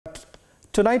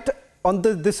tonight on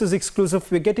This Is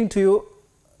Exclusive, we're getting to you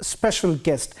a special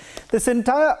guest. This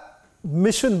entire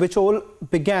mission, which all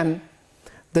began,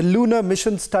 the Lunar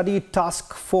Mission Study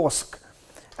Task Force,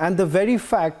 and the very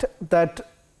fact that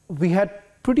we had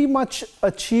pretty much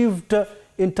achieved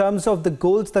in terms of the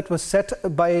goals that were set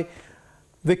by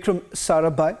Vikram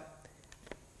Sarabhai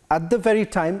at the very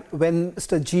time when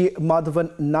Mr. G.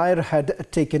 Madhavan Nair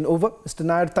had taken over. Mr.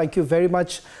 Nair, thank you very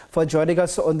much for joining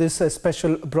us on this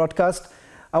special broadcast.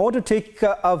 I want to take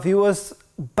our viewers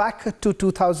back to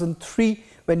 2003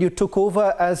 when you took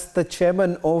over as the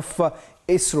chairman of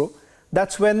ISRO.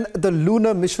 That's when the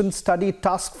Lunar Mission Study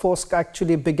Task Force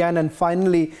actually began, and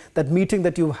finally that meeting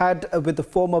that you had with the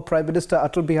former Prime Minister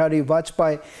Atal Bihari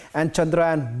Vajpayee and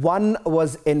Chandrayaan-3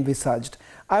 was envisaged.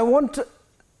 I want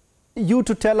you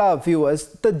to tell our viewers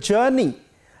the journey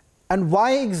and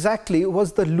why exactly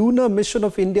was the lunar mission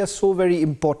of India so very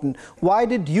important? Why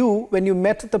did you, when you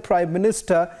met the Prime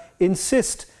Minister,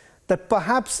 insist that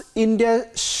perhaps India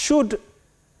should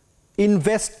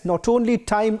invest not only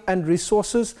time and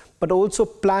resources, but also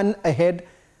plan ahead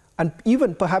and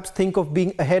even perhaps think of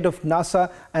being ahead of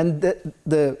NASA and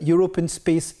the European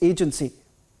Space Agency?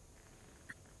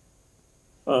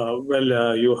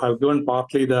 You have given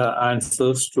partly the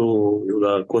answers to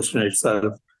the question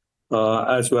itself.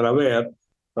 As you are aware,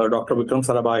 Dr. Vikram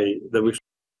Sarabhai, the vision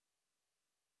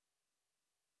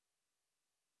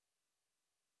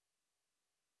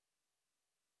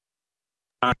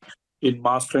in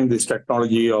mastering this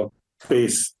technology of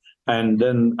space and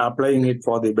then applying it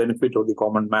for the benefit of the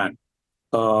common man.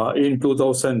 In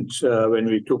 2000, when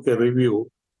we took a review,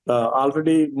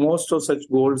 already most of such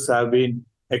goals have been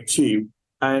achieved.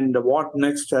 And what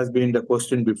next has been the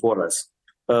question before us.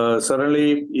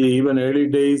 Certainly, even early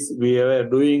days, we were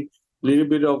doing a little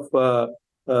bit of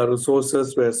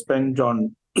resources were spent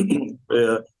on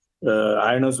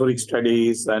ionospheric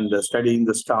studies and studying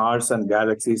the stars and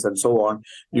galaxies and so on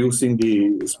using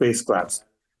the spacecrafts.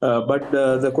 But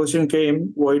the question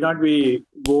came, why not we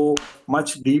go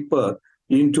much deeper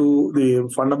into the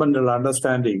fundamental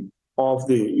understanding of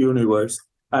the universe?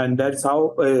 And that's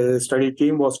how a study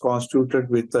team was constituted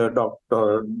with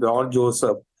Dr. George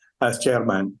Joseph as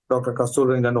chairman. Dr.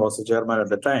 Kasturirangan was the chairman at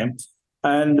the time.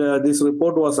 And this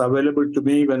report was available to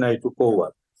me when I took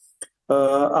over.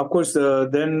 Of course,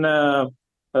 then after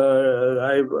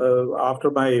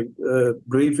my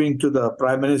briefing to the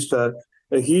Prime Minister,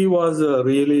 he was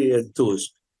really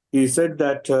enthused. He said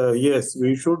that, yes,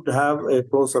 we should have a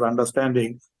closer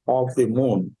understanding of the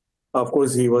moon. Of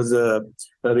course, he was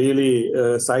really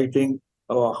citing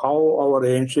how our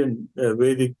ancient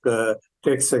Vedic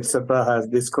texts, etc., has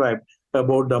described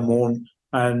about the moon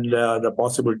and the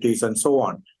possibilities and so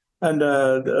on. And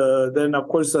then, of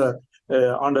course,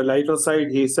 on the lighter side,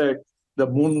 he said the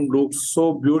moon looks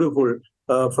so beautiful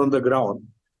from the ground.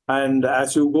 And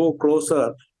as you go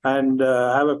closer and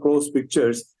have a close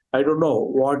pictures, I don't know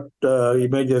what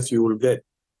images you will get.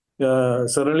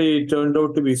 Certainly, it turned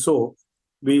out to be so.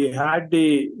 We had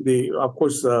of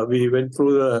course, we went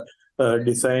through the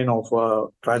design of a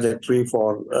trajectory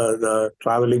for the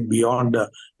traveling beyond the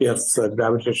Earth's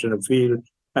gravitational field,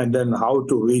 and then how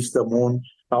to reach the moon.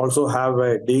 Also have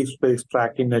a deep space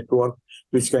tracking network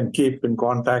which can keep in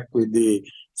contact with the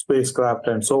spacecraft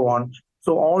and so on.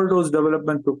 So all those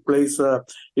developments took place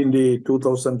in the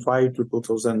 2005 to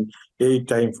 2008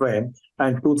 timeframe,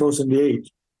 and 2008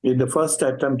 in the first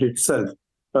attempt itself.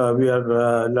 We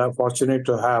are fortunate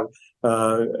to have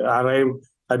arrived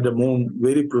at the moon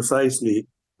very precisely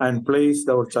and placed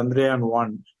our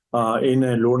Chandrayaan-3 in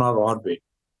a lunar orbit.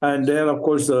 And there, of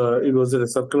course, it was a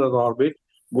circular orbit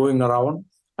going around.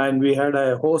 And we had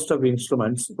a host of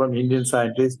instruments from Indian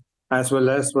scientists as well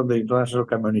as from the international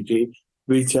community,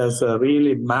 which has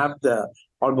really mapped the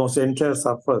almost entire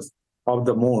surface of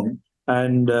the moon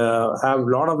and have a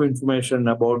lot of information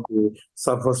about the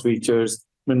surface features,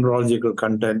 mineralogical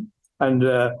content, and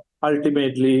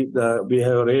ultimately we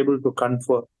were able to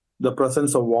confirm the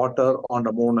presence of water on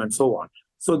the moon and so on.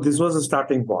 So this was a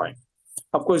starting point.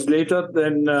 Of course, later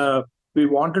then we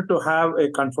wanted to have a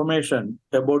confirmation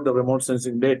about the remote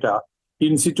sensing data.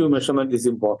 In situ measurement is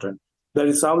important. That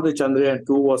is how the Chandrayaan-2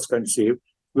 was conceived,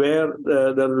 where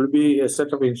there will be a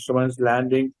set of instruments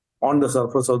landing on the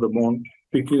surface of the moon,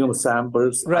 picking up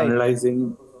samples,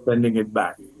 analyzing, sending it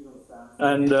back.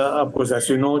 And of course, as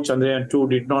you know, Chandrayaan-2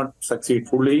 did not succeed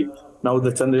fully. Now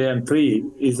the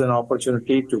Chandrayaan-3 is an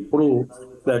opportunity to prove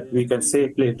that we can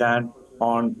safely land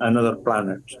on another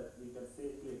planet.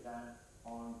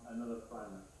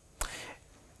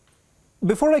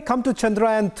 Before I come to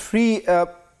Chandrayaan-3,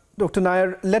 Dr.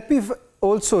 Nair, let me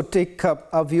also take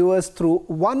our viewers through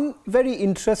one very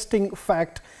interesting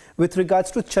fact with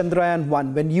regards to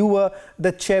Chandrayaan-3 when you were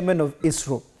the chairman of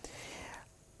ISRO.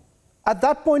 At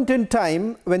that point in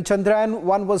time, when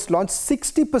Chandrayaan-3 was launched,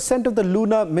 60% of the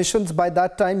lunar missions by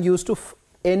that time used to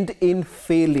end in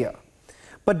failure.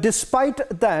 But despite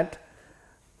that,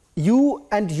 you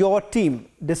and your team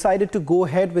decided to go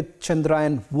ahead with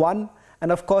Chandrayaan-3,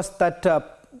 and of course that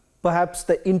perhaps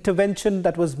the intervention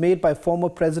that was made by former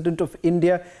President of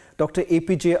India, Dr.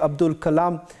 APJ Abdul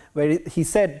Kalam, where he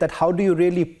said that how do you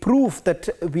really prove that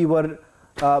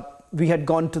we had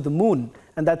gone to the moon?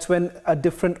 And that's when a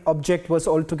different object was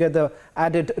altogether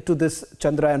added to this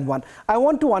Chandrayaan-3. I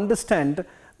want to understand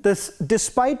this,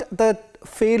 despite the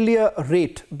failure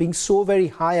rate being so very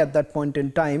high at that point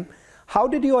in time, how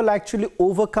did you all actually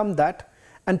overcome that?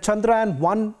 And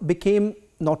Chandrayaan-3 became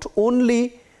not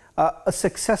only a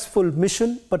successful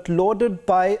mission, but lauded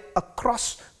by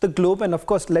across the globe, and of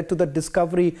course led to the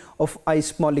discovery of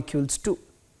ice molecules too.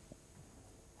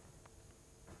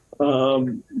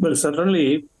 Well,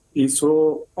 certainly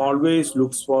ISRO always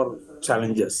looks for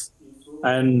challenges.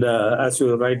 And as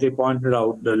you rightly pointed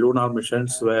out, the lunar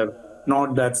missions were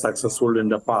not that successful in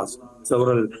the past.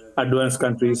 Several advanced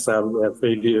countries have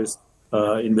failures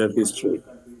in their history.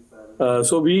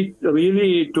 So we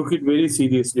really took it very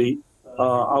seriously.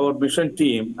 Our mission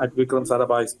team at Vikram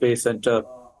Sarabhai Space Center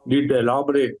did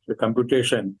elaborate the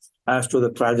computation as to the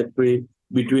trajectory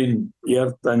between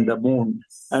Earth and the Moon,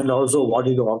 and also what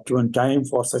is the optimum time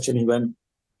for such an event,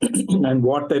 and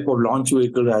what type of launch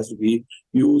vehicle has to be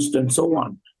used, and so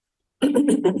on.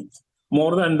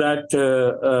 More than that,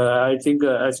 I think,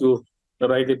 as you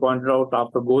rightly pointed out,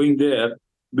 after going there,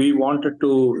 we wanted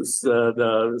to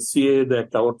see that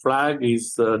our flag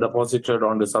is deposited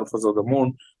on the surface of the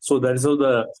moon. So that is how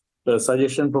the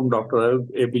suggestion from Dr.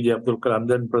 APJ Abdul Kalam,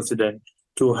 then President,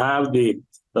 to have the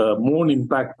moon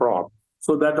impact probe.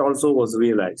 So that also was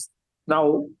realized.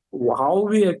 Now, how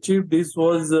we achieved this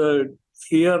was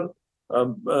here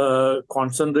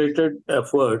concentrated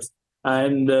efforts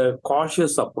and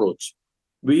cautious approach.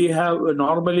 We have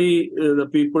normally the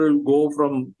people go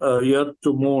from Earth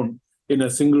to moon in a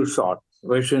single shot.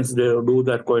 Russians, they do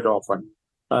that quite often.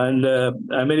 And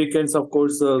Americans, of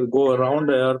course, go around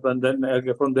the Earth, and then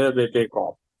from there they take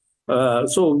off.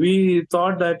 So we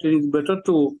thought that it is better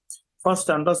to first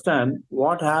understand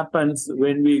what happens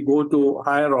when we go to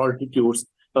higher altitudes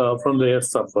from the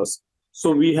Earth's surface.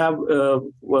 So we have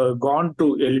gone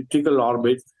to elliptical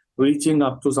orbit, reaching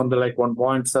up to something like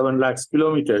 1.7 lakhs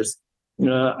kilometers.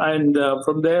 And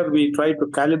from there, we try to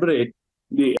calibrate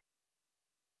the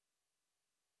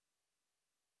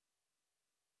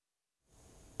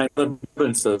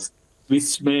differences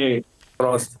which may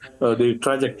cross the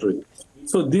trajectory.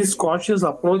 So this cautious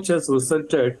approach has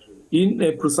resulted in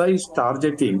a precise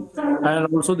targeting and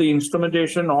also the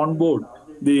instrumentation on board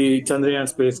the Chandrayaan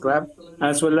spacecraft,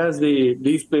 as well as the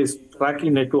deep space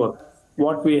tracking network.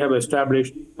 What we have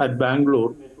established at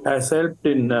Bangalore has helped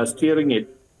in steering it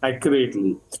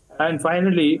accurately. And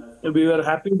finally, we were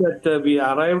happy that we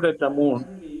arrived at the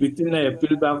moon within a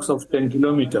pillbox of 10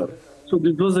 kilometers. So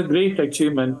this was a great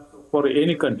achievement for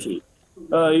any country.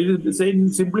 It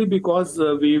is simply because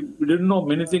we didn't know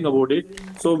anything about it.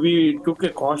 So we took a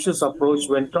cautious approach,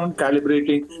 went on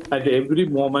calibrating at every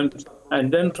moment, and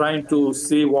then trying to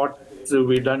see what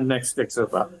we done next,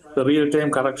 etc. The real-time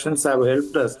corrections have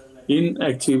helped us in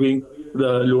achieving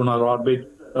the lunar orbit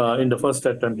in the first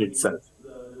attempt itself.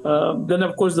 Then,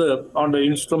 of course, on the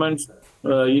instruments,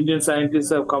 Indian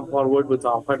scientists have come forward with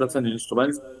half a dozen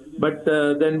instruments, but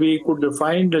then we could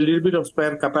find a little bit of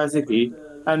spare capacity,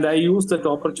 and I used that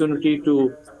opportunity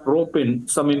to rope in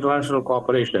some international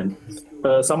cooperation.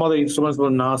 Some of the instruments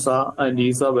from NASA and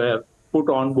ESA were put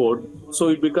on board, so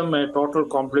it became a total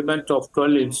complement of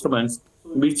 12 instruments,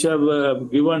 which have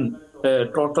given a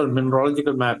total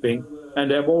mineralogical mapping,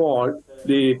 and above all,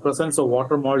 the presence of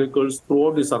water molecules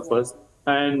throughout the surface,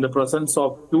 and the presence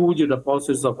of huge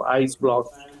deposits of ice blocks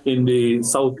in the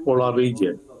South Polar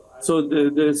region. So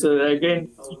this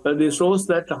this shows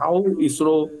that how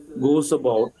ISRO goes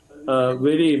about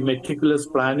very meticulous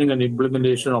planning and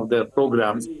implementation of their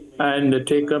programs and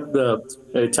take up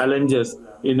the challenges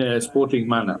in a sporting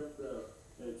manner.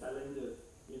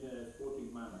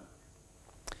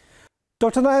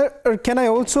 Dr. Nair, can I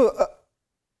also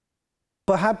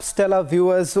perhaps tell our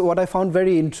viewers what I found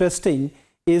very interesting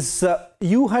is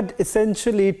you had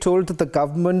essentially told the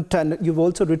government, and you've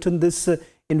also written this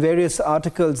in various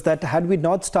articles, that had we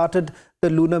not started the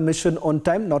lunar mission on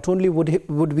time, not only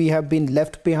would we have been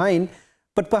left behind,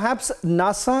 but perhaps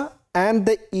NASA and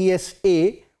the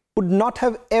ESA would not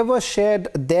have ever shared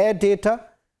their data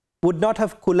would not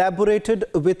have collaborated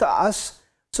with us.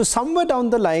 So somewhere down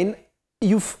the line,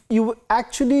 you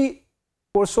actually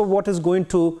foresaw what is going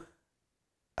to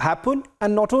happen,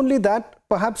 and not only that,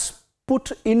 perhaps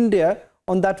put India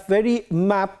on that very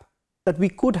map that we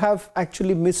could have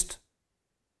actually missed.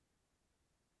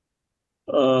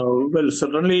 Well,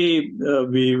 certainly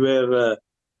we were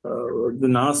the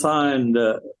NASA and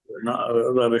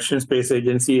the Russian Space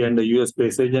Agency and the US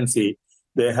Space Agency.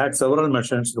 They had several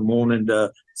missions to the moon in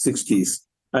the 60s,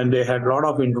 and they had a lot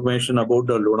of information about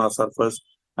the lunar surface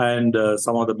and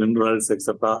some of the minerals,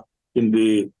 etc., in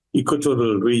the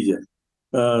equatorial region.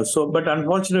 But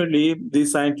unfortunately,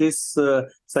 these scientists'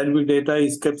 scientific data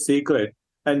is kept secret,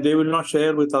 and they will not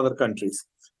share with other countries.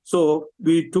 So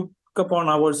we took upon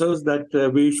ourselves that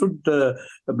we should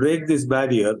break this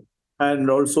barrier and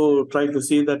also try to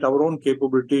see that our own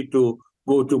capability to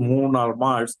go to moon or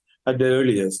Mars at the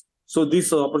earliest. So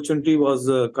this opportunity was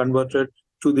converted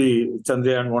to the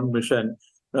Chandrayaan-3 mission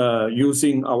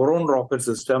using our own rocket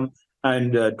system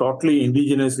and totally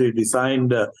indigenously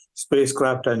designed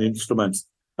spacecraft and instruments.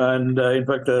 And in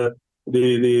fact,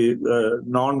 the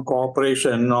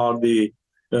non-cooperation or the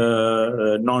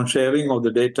non-sharing of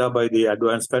the data by the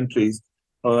advanced countries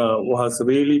was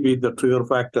really been the trigger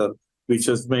factor which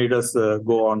has made us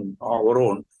go on our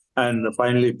own and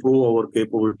finally prove our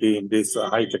capability in this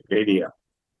high-tech area.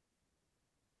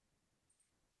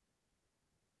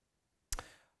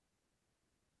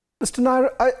 Mr.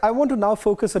 Nair, I want to now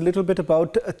focus a little bit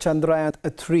about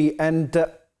Chandrayaan-3, and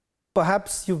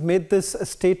perhaps you've made this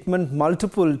statement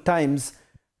multiple times,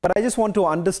 but I just want to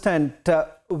understand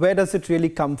where does it really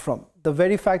come from? The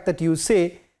very fact that you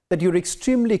say that you're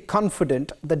extremely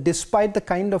confident that despite the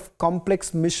kind of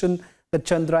complex mission that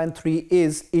Chandrayaan-3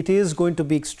 is, it is going to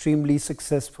be extremely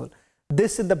successful.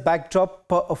 This in the backdrop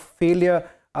of failure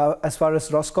as far as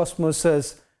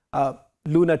Roscosmos's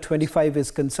Luna 25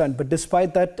 is concerned. But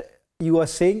despite that, you are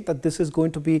saying that this is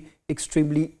going to be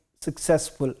extremely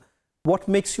successful. What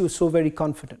makes you so very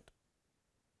confident?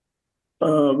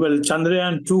 Well,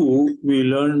 Chandrayaan-2, we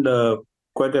learned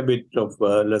quite a bit of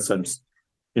lessons.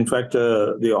 In fact,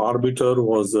 the orbiter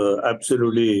was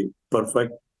absolutely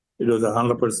perfect. It was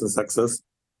 100% success.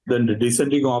 Then the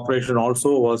descending operation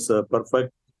also was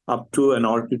perfect up to an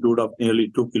altitude of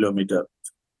nearly 2 kilometers.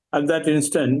 At that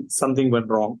instant, something went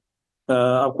wrong.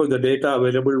 Of course, the data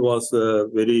available was a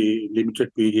very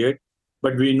limited period,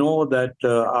 but we know that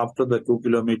after the 2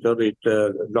 kilometer, it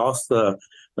lost the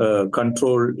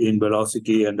control in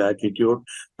velocity and altitude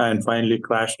and finally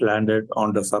crashed landed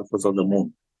on the surface of the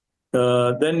moon.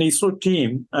 Then ISRO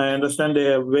team, I understand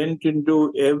they went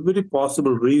into every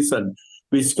possible reason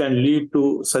which can lead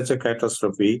to such a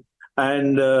catastrophe.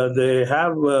 And they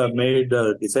have made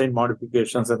design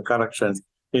modifications and corrections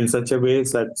in such a way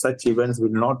that such events will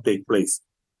not take place.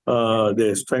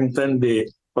 They strengthened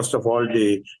first of all,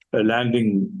 the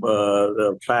landing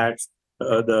the pads,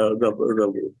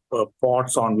 the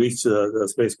pods on which the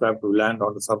spacecraft will land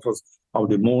on the surface of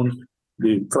the moon.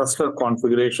 The thruster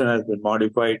configuration has been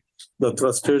modified. The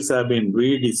thrusters have been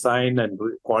redesigned and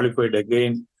qualified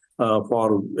again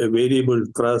for a variable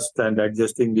thrust and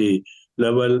adjusting the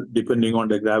level depending on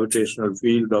the gravitational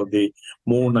field of the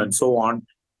moon and so on.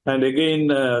 And again,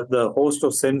 the host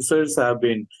of sensors have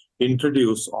been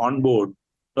introduced on board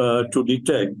to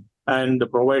detect and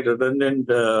provide redundant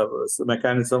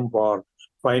mechanism for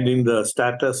finding the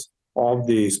status of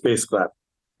the spacecraft.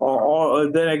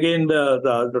 Then again,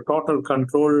 the total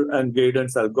control and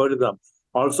guidance algorithm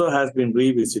also has been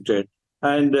revisited,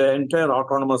 and entire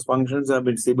autonomous functions have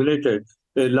been simulated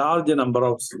a large number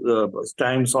of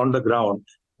times on the ground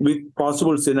with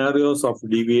possible scenarios of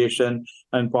deviation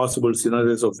and possible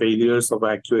scenarios of failures of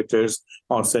actuators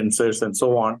or sensors and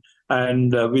so on.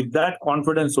 And with that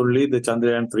confidence only, the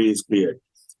Chandrayaan-3 is cleared.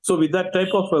 So with that type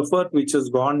of effort which has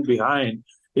gone behind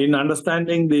in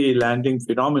understanding the landing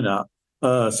phenomena,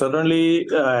 certainly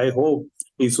I hope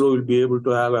ISRO will be able to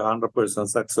have 100%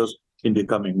 success in the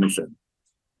coming mission.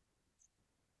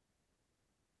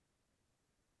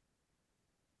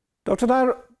 Dr.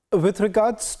 Nair, with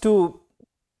regards to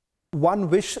one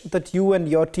wish that you and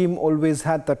your team always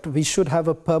had, that we should have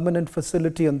a permanent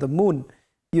facility on the moon,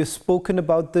 you've spoken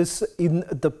about this in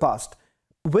the past.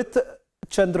 With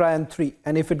Chandrayaan-3,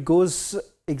 and if it goes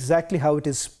exactly how it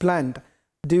is planned,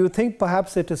 do you think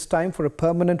perhaps it is time for a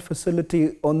permanent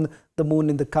facility on the moon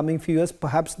in the coming few years?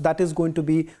 Perhaps that is going to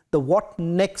be the what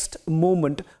next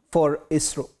moment for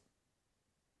ISRO?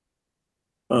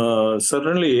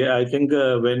 Certainly, I think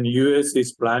when US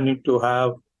is planning to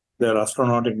have their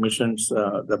astronautic missions,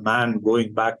 the man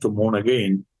going back to moon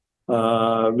again,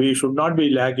 we should not be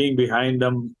lagging behind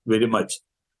them very much.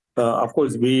 Of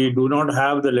course, we do not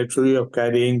have the luxury of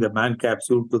carrying the manned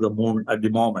capsule to the moon at the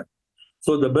moment.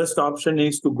 So the best option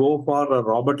is to go for a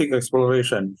robotic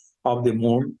exploration of the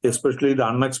moon, especially the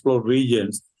unexplored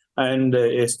regions, and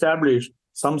establish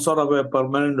some sort of a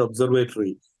permanent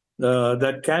observatory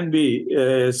that can be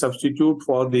a substitute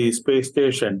for the space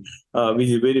station, which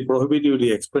is very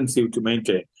prohibitively expensive to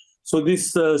maintain. So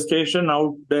this station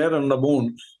out there on the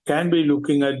moon can be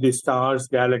looking at the stars,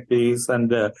 galaxies,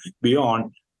 and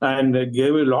beyond, and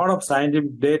give a lot of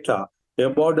scientific data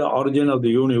about the origin of the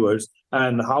universe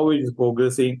and how it is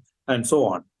progressing and so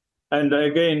on. And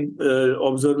again,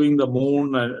 observing the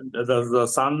moon and the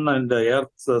sun and the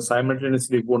earth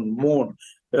simultaneously on moon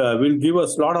will give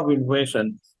us a lot of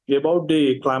information about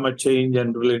the climate change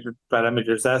and related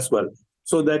parameters as well.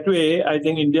 So that way, I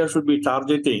think India should be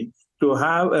targeting to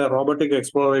have a robotic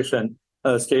exploration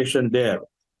station there.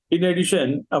 In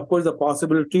addition, of course, the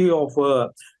possibility of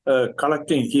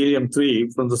collecting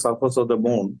helium-3 from the surface of the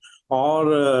moon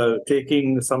or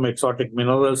taking some exotic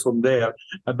minerals from there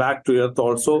back to Earth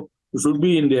also should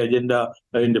be in the agenda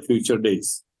in the future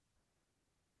days.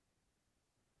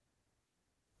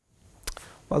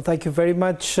 Well, thank you very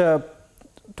much,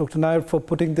 Dr. Nair, for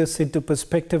putting this into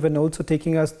perspective and also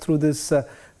taking us through this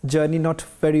journey. Not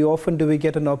very often do we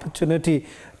get an opportunity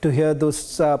to hear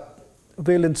those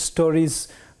valiant stories,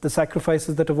 the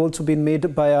sacrifices that have also been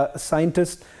made by our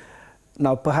scientists.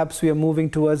 Now, perhaps we are moving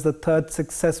towards the third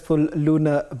successful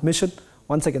lunar mission.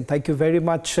 Once again, thank you very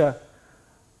much,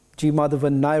 G.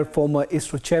 Madhavan Nair, former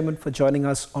ISRO chairman, for joining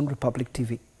us on Republic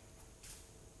TV.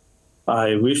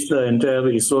 I wish the entire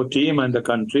ISRO team and the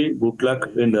country good luck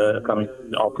in the coming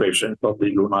operations of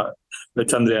the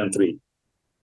Chandrayaan-3.